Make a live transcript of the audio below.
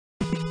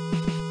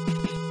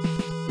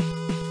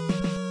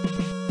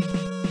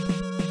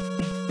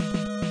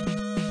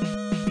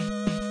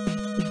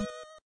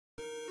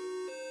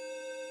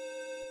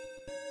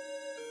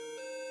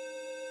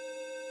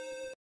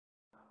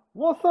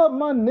What's up,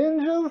 my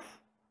ninjas?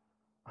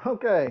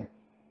 Okay,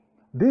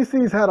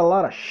 DC's had a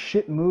lot of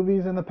shit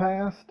movies in the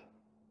past.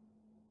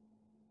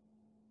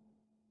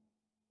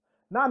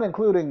 Not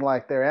including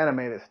like their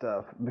animated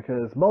stuff,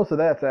 because most of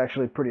that's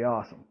actually pretty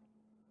awesome.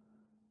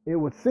 It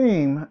would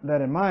seem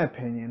that, in my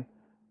opinion,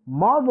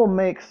 Marvel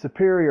makes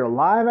superior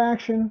live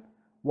action,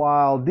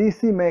 while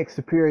DC makes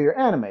superior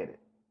animated.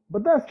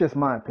 But that's just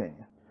my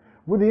opinion.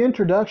 With the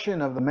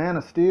introduction of the Man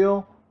of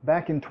Steel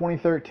back in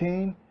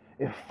 2013,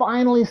 it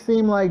finally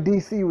seemed like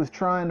DC was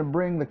trying to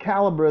bring the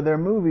caliber of their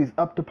movies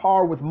up to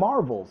par with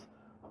Marvel's,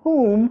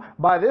 whom,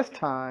 by this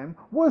time,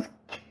 was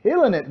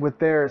killing it with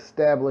their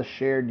established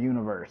shared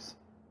universe.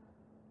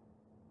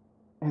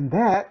 And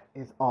that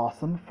is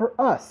awesome for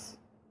us.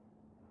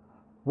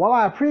 While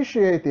I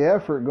appreciate the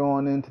effort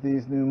going into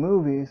these new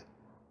movies,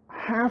 I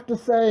have to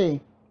say,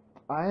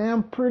 I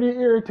am pretty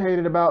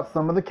irritated about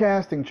some of the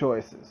casting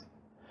choices.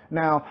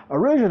 Now,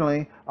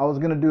 originally, I was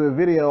going to do a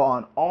video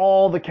on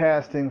all the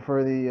casting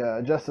for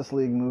the Justice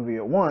League movie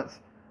at once,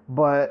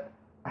 but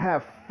I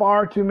have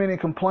far too many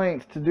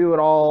complaints to do it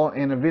all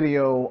in a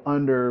video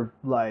under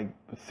like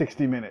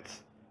 60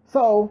 minutes.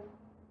 So,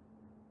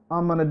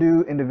 I'm going to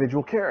do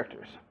individual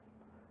characters.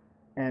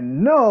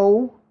 And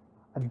no,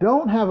 I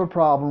don't have a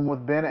problem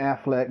with Ben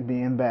Affleck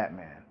being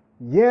Batman.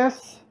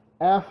 Yes,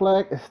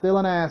 Affleck is still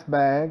an ass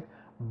bag,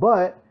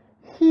 but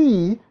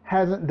he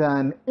hasn't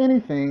done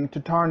anything to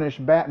tarnish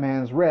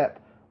Batman's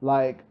rep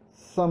like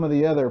some of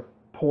the other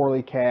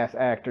poorly cast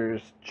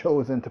actors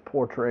chosen to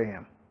portray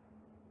him.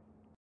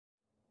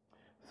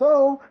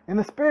 So, in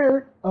the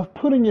spirit of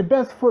putting your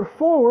best foot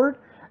forward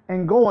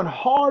and going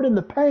hard in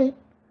the paint,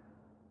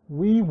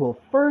 we will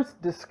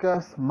first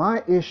discuss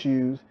my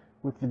issues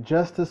with the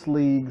Justice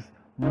League's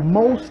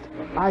most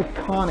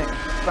iconic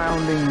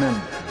founding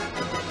member.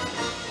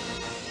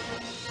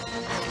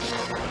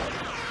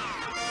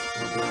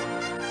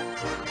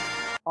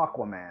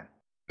 Aquaman.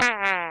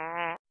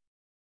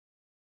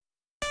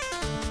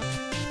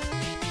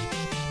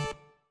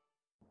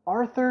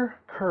 Arthur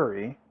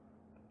Curry,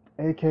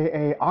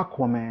 aka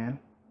Aquaman,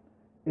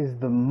 is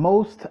the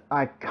most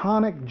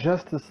iconic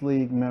Justice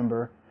League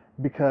member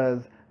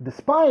because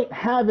despite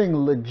having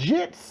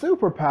legit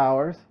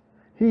superpowers,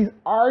 he's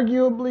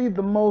arguably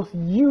the most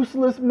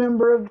useless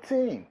member of the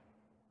team.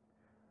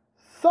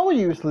 So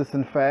useless,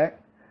 in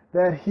fact,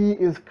 that he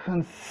is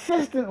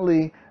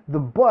consistently the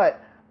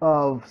butt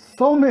of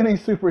so many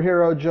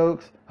superhero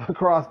jokes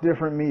across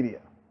different media.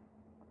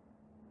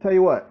 Tell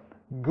you what,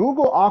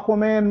 Google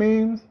Aquaman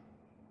memes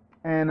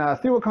and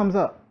see what comes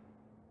up.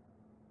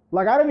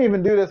 Like, I didn't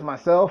even do this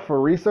myself for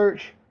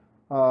research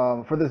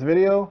for this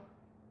video.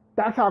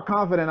 That's how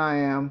confident I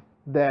am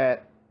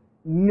that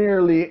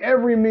nearly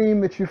every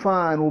meme that you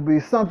find will be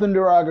something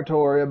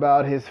derogatory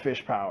about his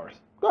fish powers.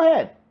 Go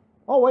ahead.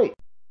 Oh, wait.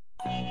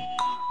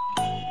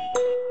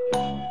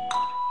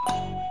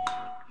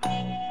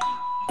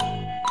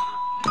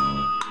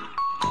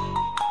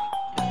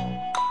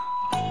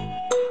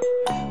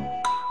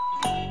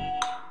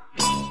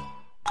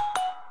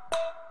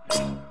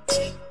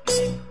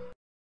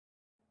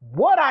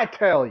 What'd I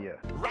tell you?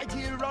 Right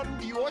here on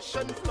the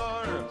ocean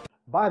floor.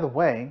 By the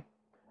way,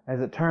 as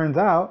it turns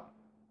out,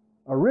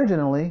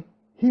 originally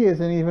he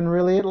isn't even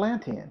really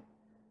Atlantean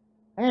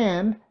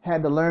and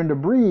had to learn to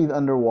breathe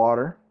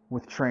underwater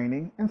with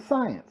training and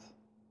science.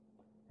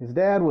 His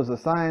dad was a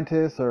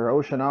scientist or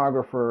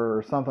oceanographer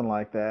or something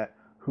like that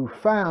who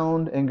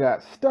found and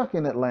got stuck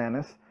in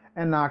Atlantis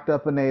and knocked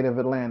up a native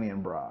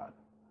Atlantean broad.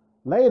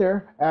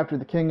 Later, after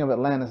the king of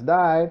Atlantis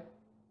died,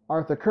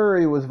 Arthur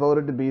Curry was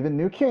voted to be the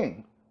new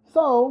king.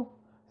 So,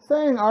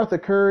 saying Arthur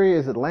Curry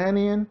is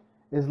Atlantean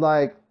is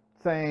like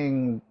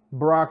saying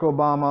Barack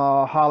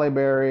Obama, Halle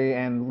Berry,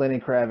 and Lenny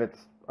Kravitz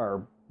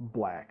are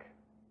black.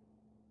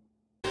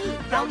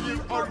 Down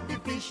you or the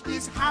fish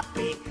is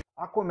happy.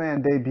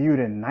 Aquaman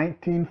debuted in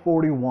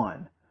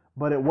 1941,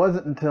 but it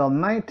wasn't until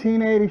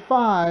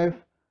 1985,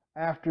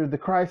 after the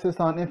Crisis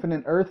on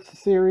Infinite Earths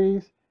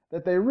series,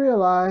 that they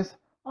realized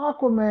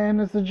Aquaman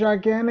is a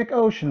gigantic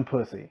ocean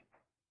pussy.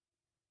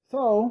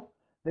 So,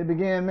 they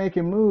began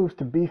making moves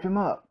to beef him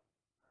up.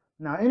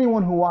 Now,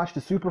 anyone who watched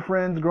the Super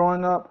Friends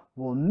growing up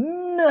will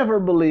never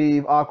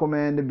believe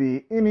Aquaman to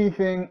be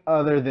anything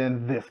other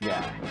than this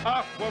guy.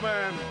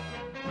 Aquaman.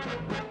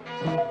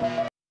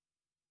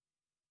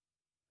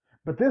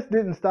 But this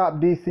didn't stop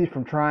DC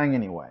from trying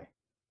anyway.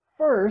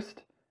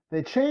 First,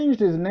 they changed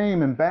his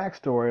name and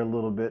backstory a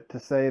little bit to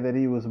say that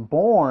he was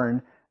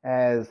born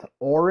as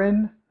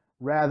Orin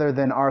rather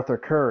than Arthur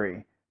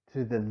Curry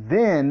to the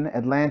then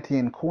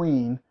Atlantean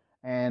queen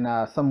and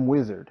some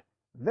wizard,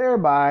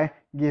 thereby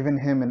giving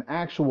him an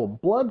actual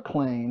blood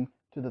claim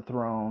to the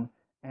throne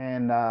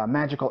and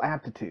magical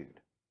aptitude.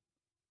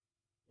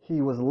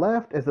 He was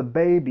left as a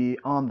baby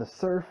on the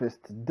surface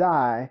to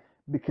die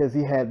because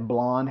he had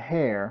blonde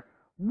hair,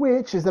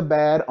 which is a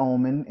bad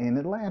omen in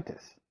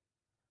Atlantis.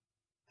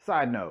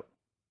 Side note,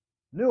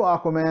 new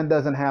Aquaman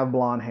doesn't have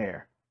blonde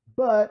hair,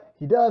 but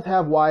he does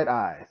have white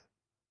eyes.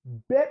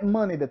 Bet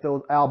money that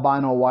those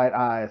albino white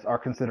eyes are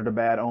considered a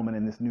bad omen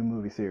in this new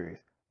movie series.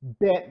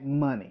 Bet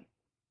money.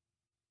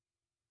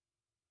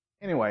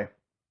 Anyway,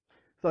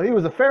 so he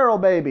was a feral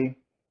baby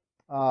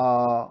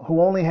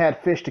who only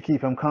had fish to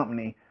keep him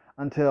company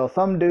until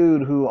some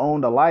dude who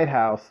owned a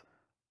lighthouse,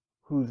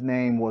 whose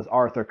name was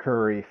Arthur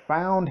Curry,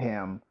 found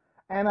him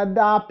and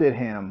adopted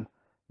him,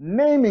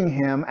 naming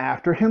him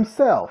after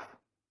himself.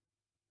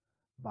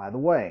 By the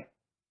way,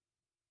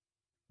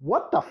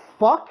 what the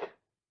fuck?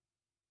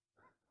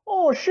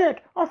 Oh shit,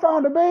 I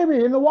found a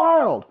baby in the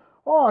wild.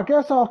 Oh, I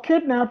guess I'll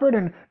kidnap it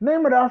and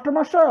name it after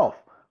myself.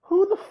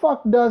 Who the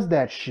fuck does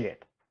that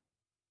shit?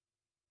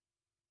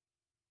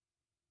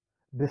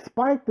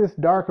 Despite this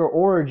darker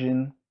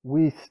origin,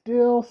 we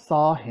still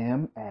saw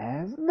him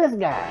as this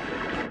guy.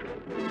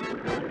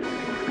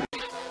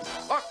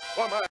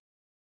 Aquaman,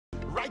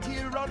 right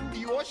here on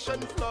the ocean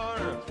floor.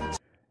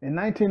 In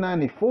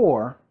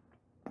 1994,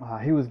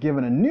 he was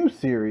given a new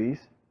series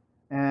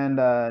and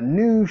a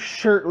new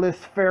shirtless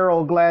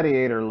feral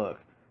gladiator look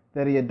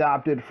that he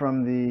adopted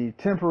from the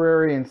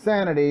temporary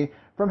insanity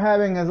from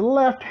having his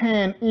left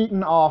hand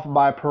eaten off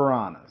by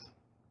piranhas.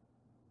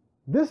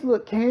 This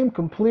look came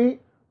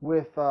complete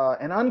with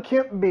an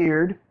unkempt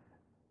beard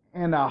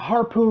and a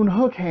harpoon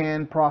hook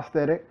hand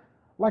prosthetic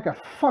like a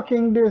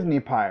fucking Disney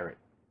pirate.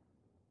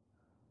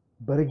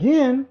 But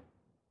again,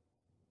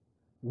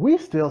 we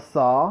still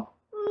saw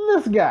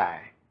this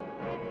guy.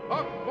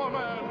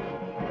 Aquaman.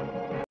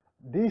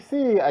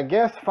 DC, I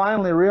guess,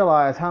 finally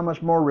realized how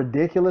much more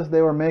ridiculous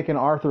they were making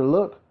Arthur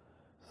look,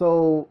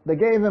 so they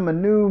gave him a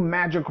new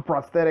magical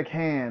prosthetic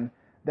hand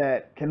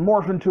that can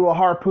morph into a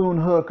harpoon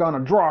hook on a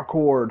draw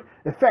cord,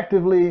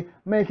 effectively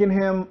making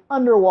him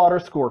Underwater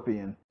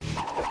Scorpion.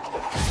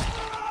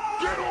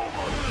 Get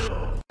over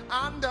here.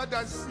 Under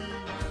the sea.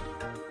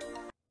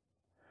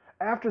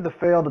 After the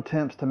failed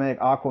attempts to make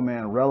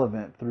Aquaman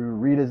relevant through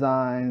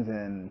redesigns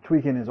and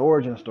tweaking his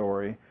origin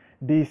story,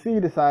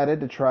 DC decided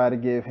to try to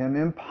give him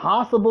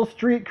impossible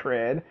street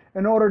cred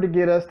in order to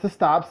get us to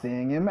stop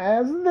seeing him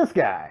as this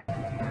guy.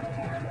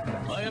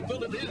 My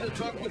ability to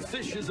talk with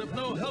fish is of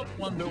no help,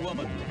 Wonder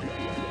Woman.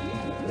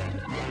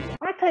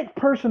 I take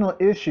personal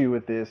issue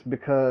with this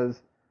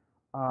because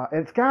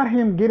it's got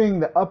him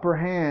getting the upper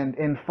hand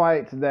in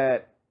fights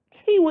that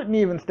he wouldn't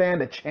even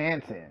stand a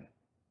chance in.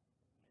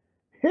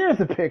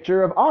 Here's a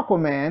picture of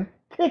Aquaman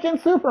kicking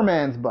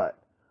Superman's butt,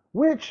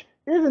 which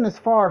isn't as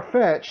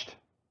far-fetched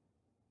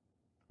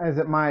as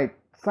it might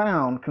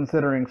sound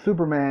considering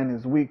Superman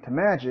is weak to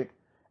magic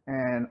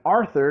and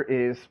Arthur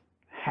is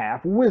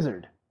half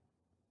wizard.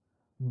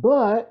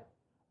 But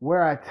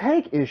where I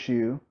take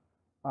issue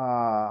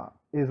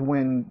is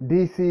when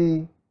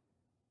DC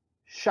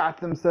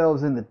shot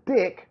themselves in the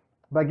dick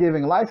by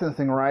giving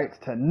licensing rights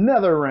to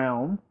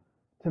NetherRealm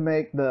to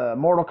make the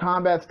Mortal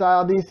Kombat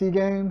style DC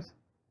games.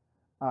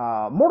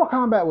 Mortal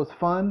Kombat was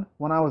fun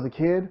when I was a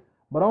kid,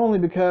 but only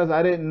because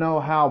I didn't know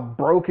how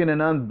broken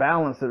and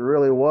unbalanced it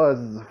really was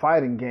as a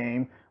fighting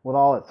game with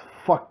all its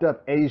fucked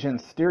up Asian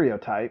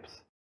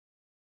stereotypes.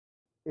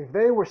 If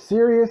they were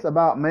serious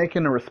about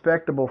making a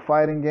respectable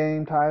fighting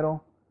game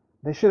title,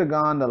 they should have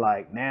gone to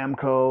like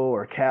Namco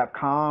or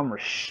Capcom or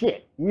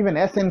shit, even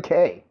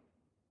SNK.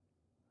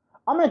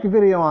 I'll make a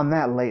video on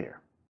that later.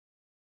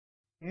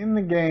 In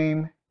the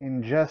game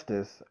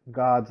Injustice: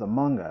 Gods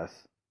Among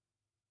Us,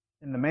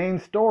 in the main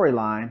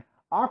storyline,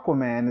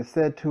 Aquaman is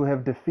said to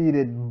have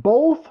defeated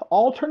both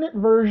alternate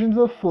versions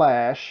of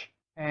Flash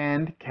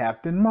and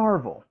Captain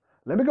Marvel.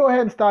 Let me go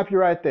ahead and stop you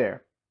right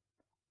there.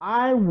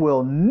 I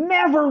will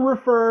never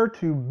refer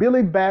to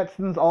Billy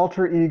Batson's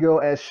alter ego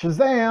as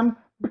Shazam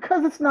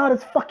because it's not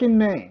his fucking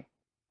name.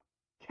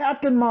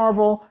 Captain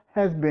Marvel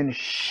has been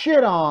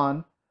shit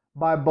on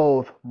by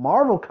both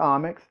Marvel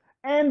Comics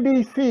and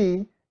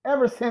DC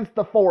ever since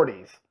the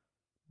 40s.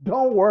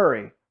 Don't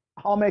worry,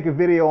 I'll make a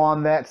video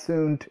on that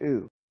soon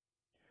too.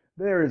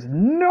 There is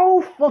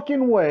no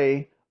fucking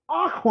way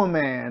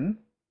Aquaman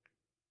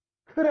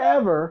could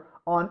ever,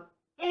 on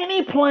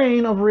any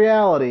plane of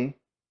reality,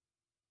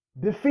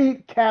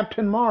 defeat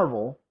Captain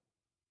Marvel,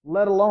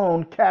 let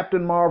alone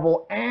Captain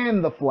Marvel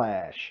and the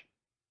Flash.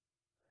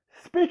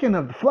 Speaking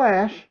of the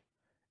Flash,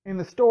 in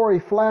the story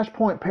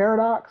Flashpoint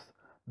Paradox,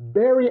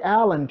 Barry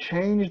Allen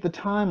changed the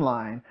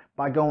timeline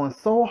by going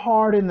so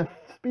hard in the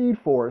Speed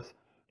Force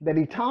that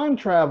he time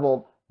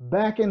traveled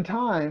back in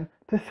time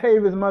to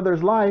save his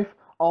mother's life,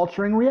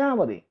 altering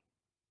reality.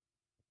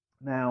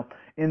 Now,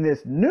 in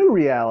this new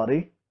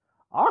reality,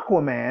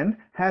 Aquaman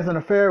has an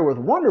affair with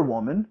Wonder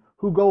Woman,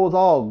 who goes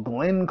all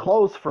Glenn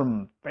Close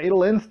from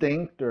Fatal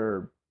Instinct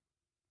or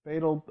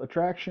Fatal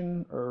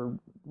Attraction or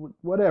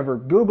whatever.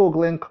 Google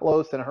Glenn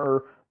Close and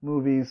her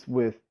movies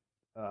with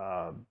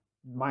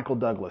Michael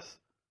Douglas.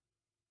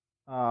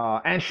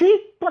 And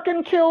she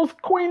fucking kills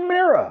Queen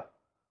Mira,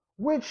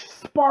 which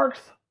sparks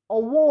a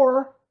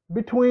war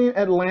between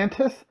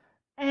Atlantis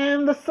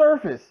and the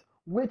surface,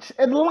 which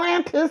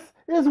Atlantis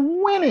is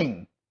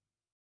winning.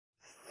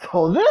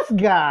 So this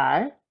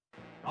guy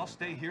I'll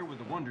stay here with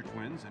the Wonder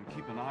Twins and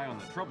keep an eye on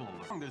the trouble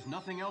alert. There's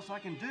nothing else I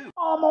can do.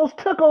 almost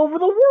took over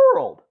the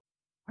world.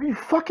 Are you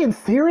fucking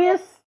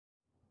serious?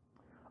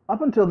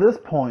 Up until this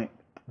point,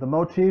 the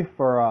motif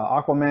for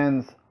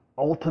Aquaman's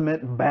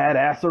ultimate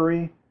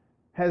badassery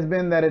has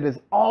been that it has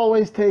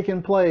always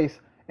taken place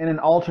in an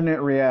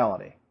alternate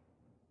reality.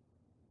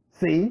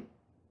 See?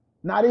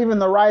 Not even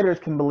the writers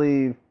can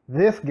believe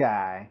this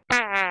guy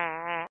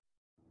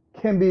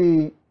can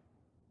be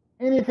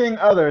anything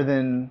other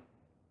than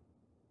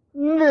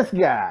this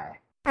guy.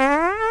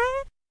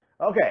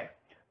 Okay,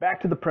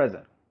 back to the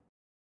present.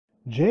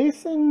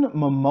 Jason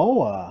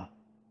Momoa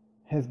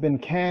has been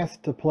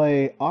cast to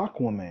play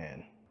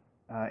Aquaman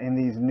in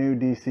these new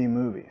DC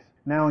movies.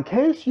 Now, in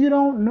case you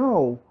don't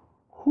know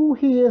who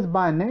he is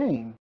by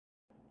name,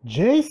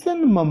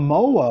 Jason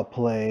Momoa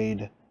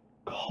played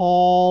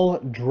Khal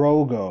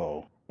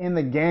Drogo in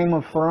the Game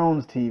of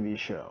Thrones TV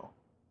show.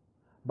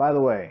 By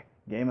the way,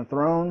 Game of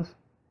Thrones,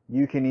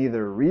 you can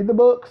either read the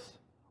books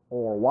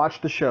or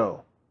watch the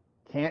show.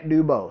 Can't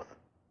do both.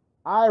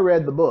 I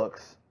read the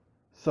books,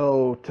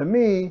 so to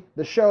me,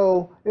 the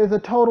show is a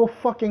total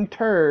fucking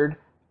turd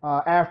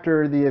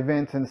after the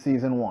events in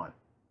season 1.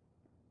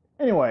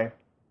 Anyway,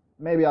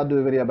 maybe I'll do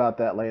a video about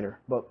that later,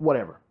 but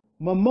whatever.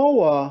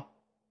 Momoa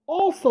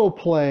also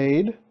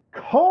played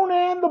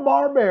Conan the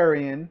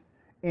Barbarian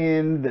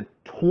in the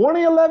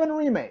 2011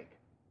 remake.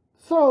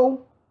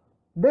 So,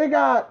 they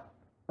got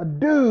a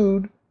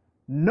dude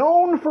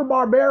known for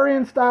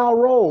barbarian style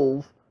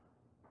roles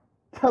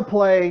to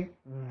play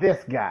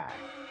this guy.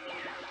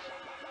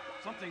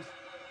 Something's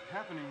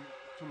happening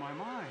to my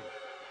mind.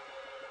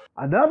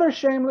 Another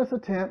shameless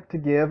attempt to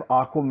give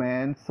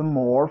Aquaman some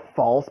more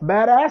false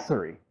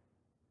badassery.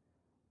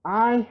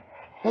 I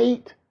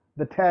hate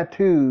the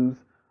tattoos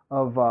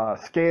of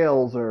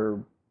scales or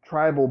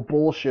tribal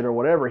bullshit or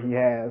whatever he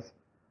has.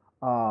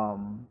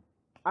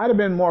 I'd have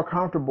been more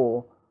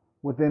comfortable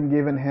with them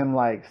giving him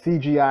like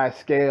CGI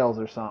scales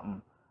or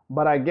something.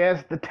 But I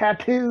guess the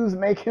tattoos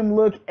make him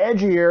look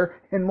edgier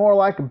and more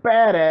like a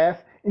badass,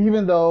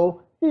 even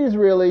though he's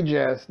really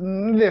just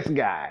this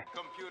guy.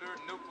 Computer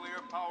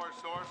nuclear power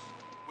source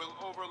will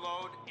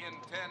overload in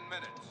 10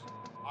 minutes.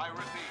 I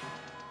repeat,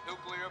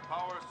 nuclear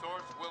power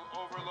source will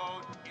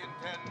overload in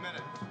 10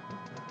 minutes.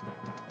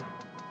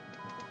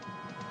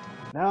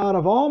 Now, out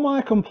of all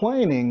my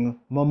complaining,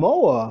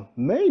 Momoa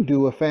may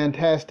do a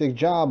fantastic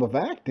job of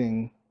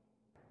acting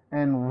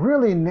and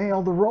really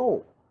nail the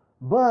role.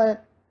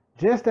 But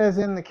just as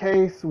in the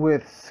case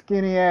with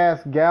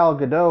skinny-ass Gal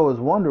Gadot as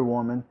Wonder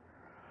Woman,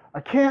 I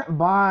can't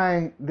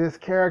buy this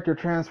character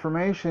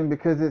transformation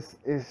because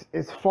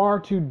it's far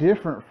too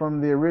different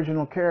from the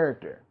original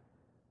character.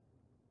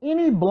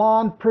 Any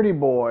blonde pretty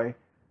boy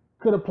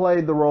could have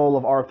played the role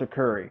of Arthur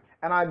Curry,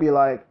 and I'd be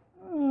like,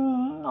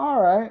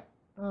 all right,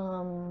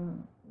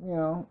 you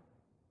know,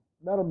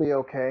 that'll be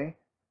okay.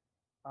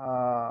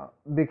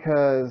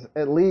 Because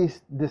at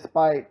least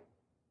despite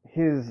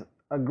his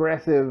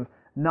aggressive,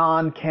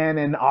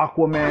 non-canon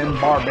Aquaman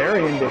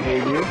barbarian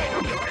behavior,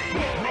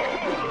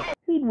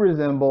 he'd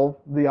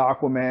resemble the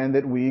Aquaman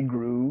that we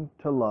grew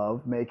to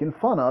love making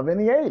fun of in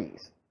the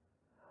 80s.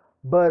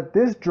 But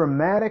this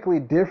dramatically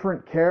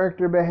different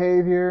character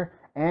behavior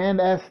and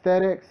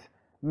aesthetics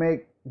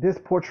make this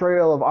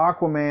portrayal of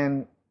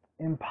Aquaman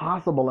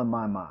impossible in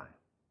my mind.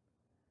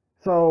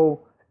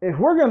 So if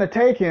we're going to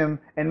take him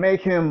and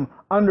make him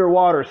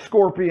underwater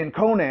Scorpion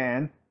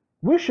Conan,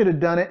 we should have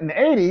done it in the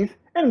 80s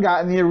and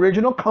gotten the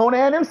original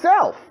Conan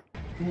himself.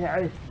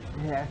 Yeah,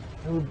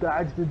 I will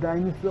dodge the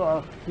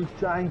dinosaur who's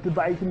trying to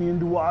bite me in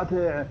the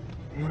water.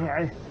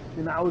 Yeah,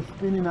 and I was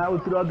spinning, I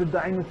would throw the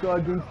dinosaur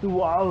against the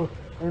wall.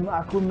 I'm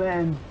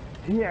Aquaman.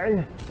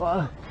 Yeah,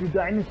 the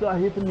dinosaur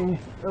hit me.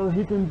 I'll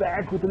hit him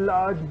back with a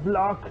large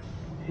block.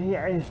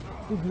 Yeah,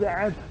 like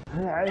that.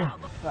 Yeah,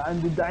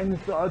 and the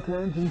dinosaur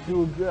turns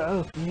into a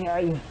girl. Yeah,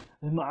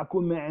 I'm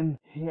Aquaman.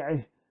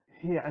 Yeah,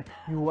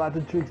 your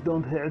water tricks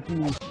don't hurt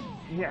me.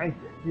 Yeah,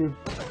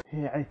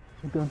 I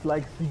don't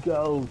like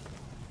seagulls.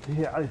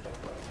 Yeah,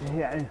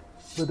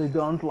 but I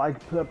don't like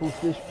purple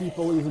fish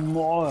people even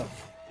more.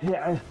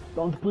 Yeah,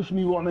 don't push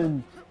me,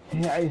 woman.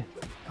 Yeah,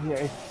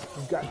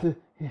 I've got to.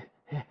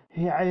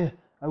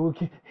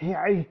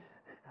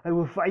 I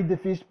will fight the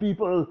fish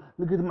people.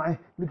 Look at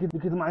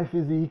my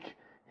physique.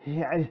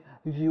 Yeah,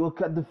 if you will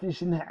cut the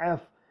fish in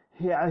half.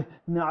 Yeah,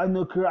 now I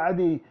know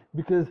karate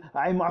because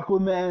I'm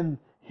Aquaman.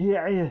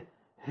 Yeah,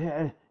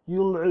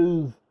 you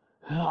lose.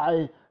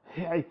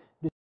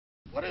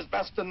 What is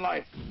best in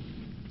life?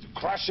 To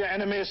crush your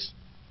enemies,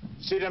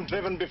 see them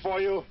driven before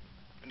you,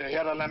 and to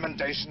hear the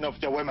lamentation of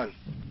their women.